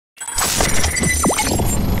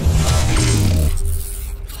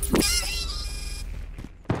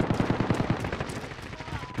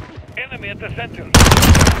the center.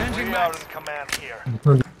 We are in command here.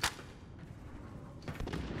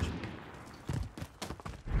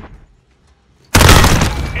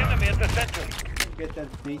 Enemy at the center. Get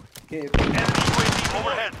that beat. Get it. Enemy UAV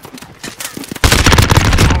overhead.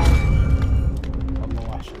 I'm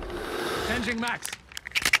watching. Changing max.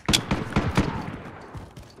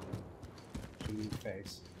 To your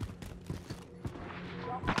face.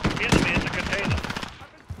 Enemy in the container.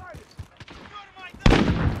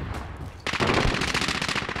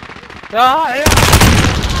 يا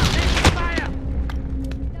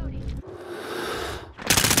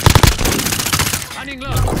Running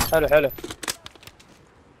low. حلو حلو.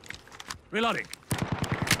 Reloading.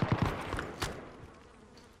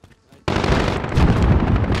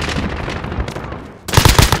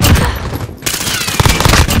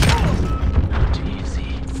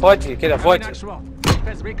 فوجي كذا فوجي.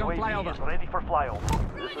 UAV is ready for flyover.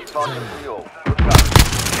 This is Falcon 3-0. Good copy.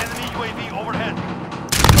 Enemy UAV overhead.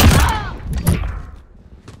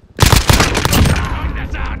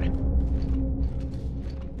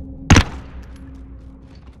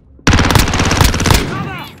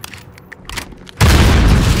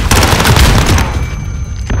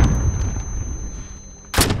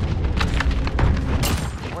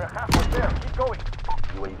 We're halfway there. Keep going.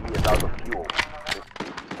 UAV is out of fuel.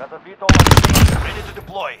 Got a VTOL ready to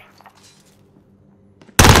deploy.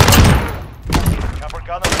 Cover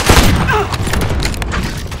gunner.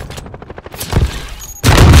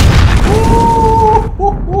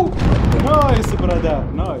 Nice, brother.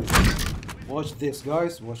 Nice. Watch this,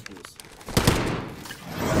 guys. Watch this.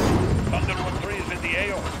 Thunder 1-3 is in the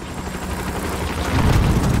AO.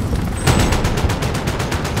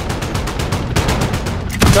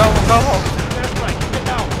 Go go. That's right. Get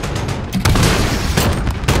down.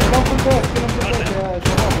 كلام في البيت. كلام في البيت يا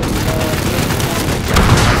شباب.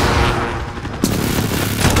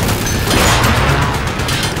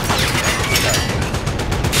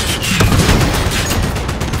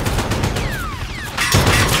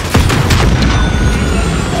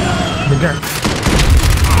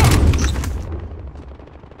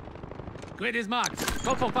 Grid is marked.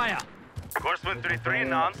 Go for fire. Course 133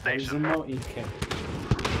 now on station. No EK.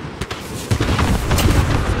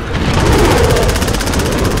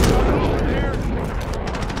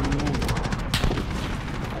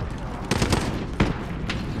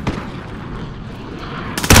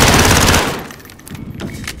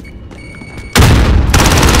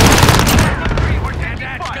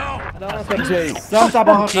 استمتع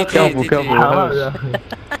بهالخطة. كفو كفو.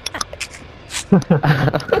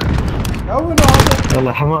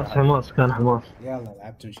 والله حماس حماس كان حماس. يلا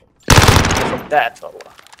لعبت وش. بدعت والله.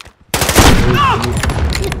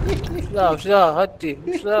 وش ذا هدي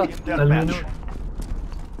وش ذا. Deathmatch.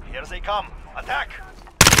 Here they come. Attack.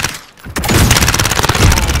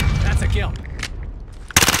 That's a kill.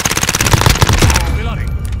 Reloading.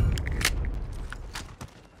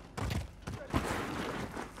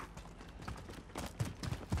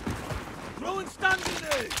 Throwing stun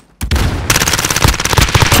grenade.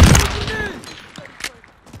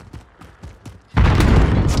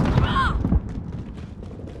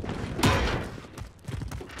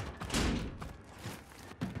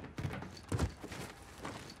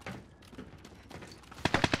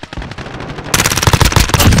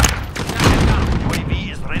 UAV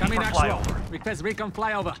is ready Coming for actual. flyover. Request recon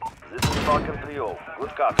flyover. This is Falcon 3-0.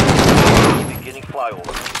 Good copy. Beginning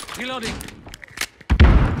flyover. Reloading.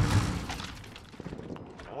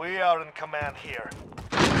 We are in command here.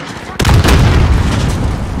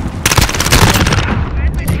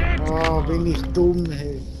 Oh, bin ich dumm,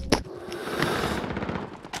 hey.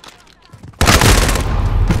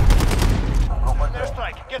 Open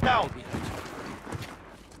airstrike. Get down.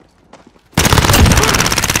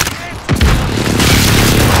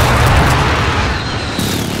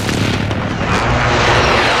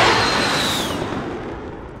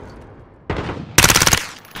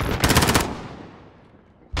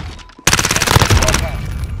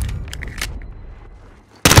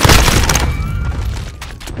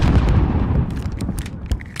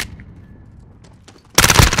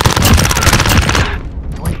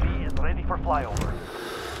 UAV is ready for flyover.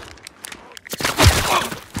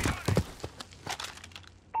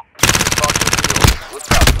 Good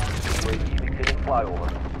copy. UAV beginning flyover.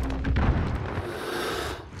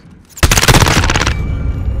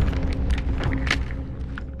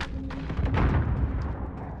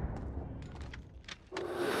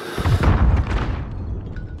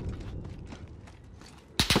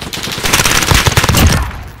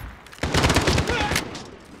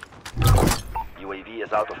 UAV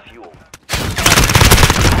is out of fuel.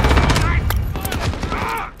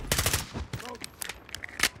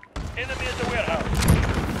 Enemy is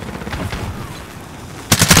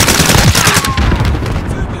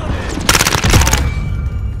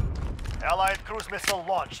Cruise missile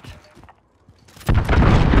launched.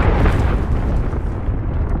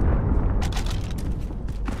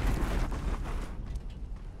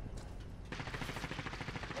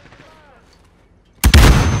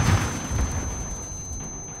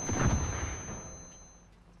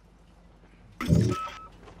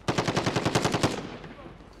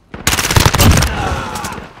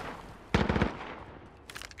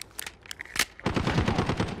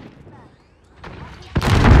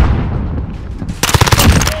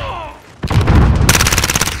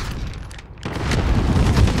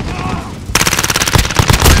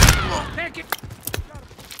 Take it!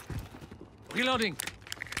 Reloading.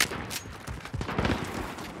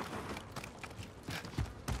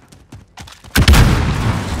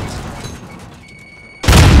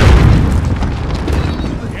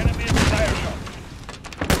 Enemy in the tire shop.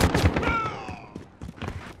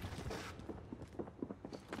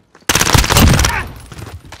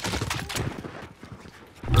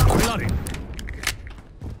 Reloading.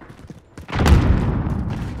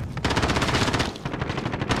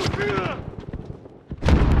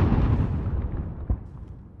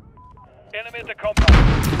 Enemy at the compound.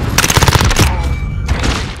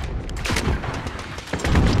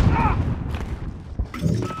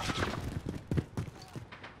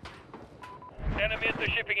 Enemy at the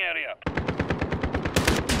shipping area.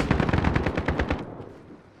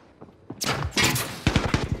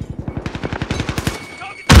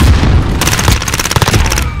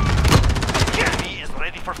 Enemy is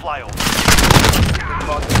ready for flyover.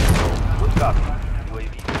 Good copy.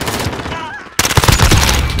 UAV.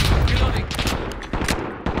 Reloading.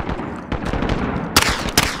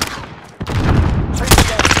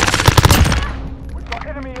 We've got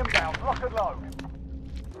enemy inbound. Lock and load.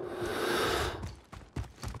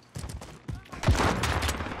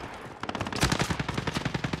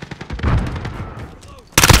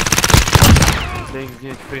 Да их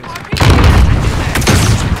здесь, в принципе.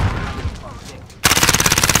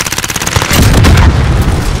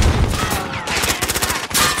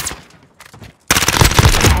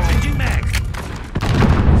 Changing mags.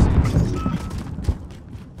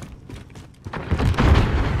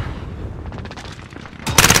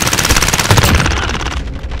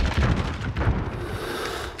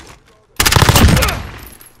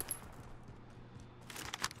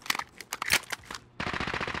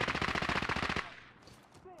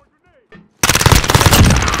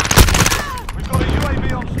 We've got a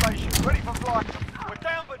UAV on station, ready for flight. We're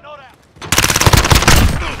down but not out.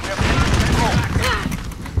 We have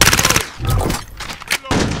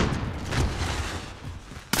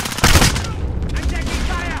I'm taking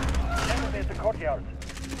fire. enemy at the courtyard.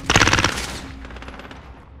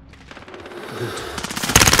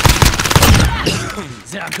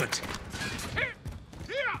 Sehr gut.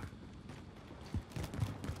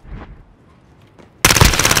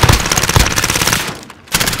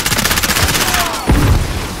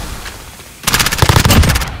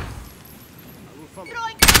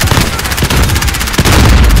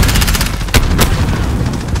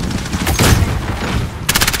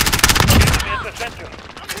 Enemy at the center.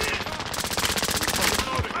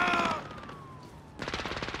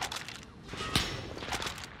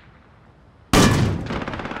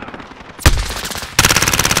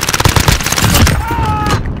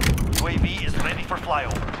 UAV is ready for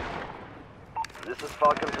flyover. This is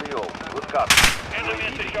Falcon 3-0. Good copy. Enemy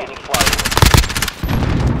at the beginning flyover.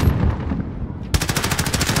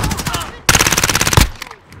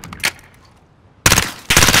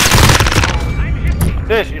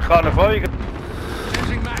 ليش يخالف هاي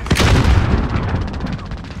Changing mags.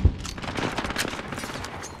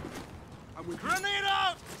 Grenade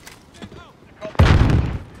out!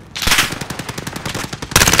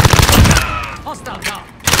 Hostile down.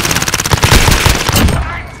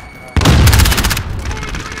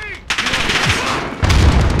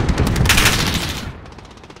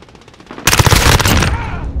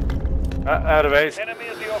 out of base. Enemy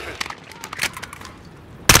at the office.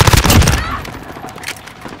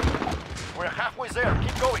 We're halfway there.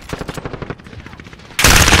 Keep going.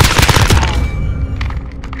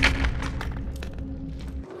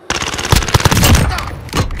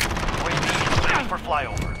 UAV ready for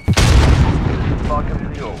flyover. Falcon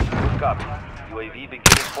 3-0. Good copy. UAV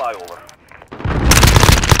beginning flyover.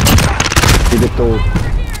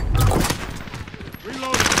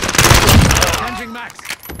 Reloading. Changing mags.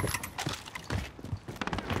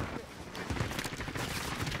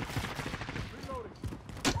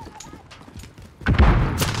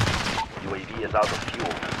 UAV is out of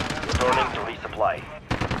fuel. Returning to resupply.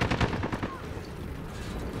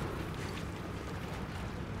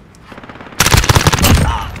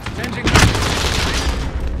 Changing mags.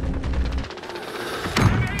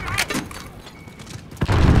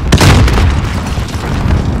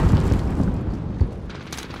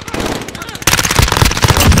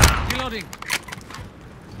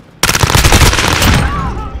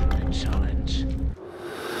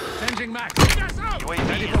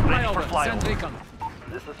 Send flyover. recon.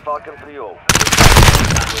 This is Falcon 3-0.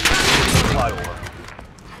 Flyover.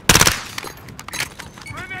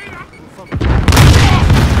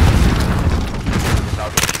 Out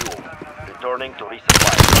of fuel. Returning to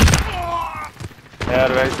resupply.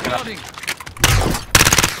 Airways can Loading.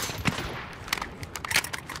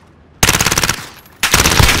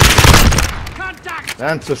 Contact!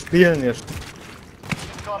 Lern zu spielen, ihr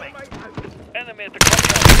Incoming. Enemy at the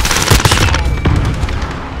courtyard.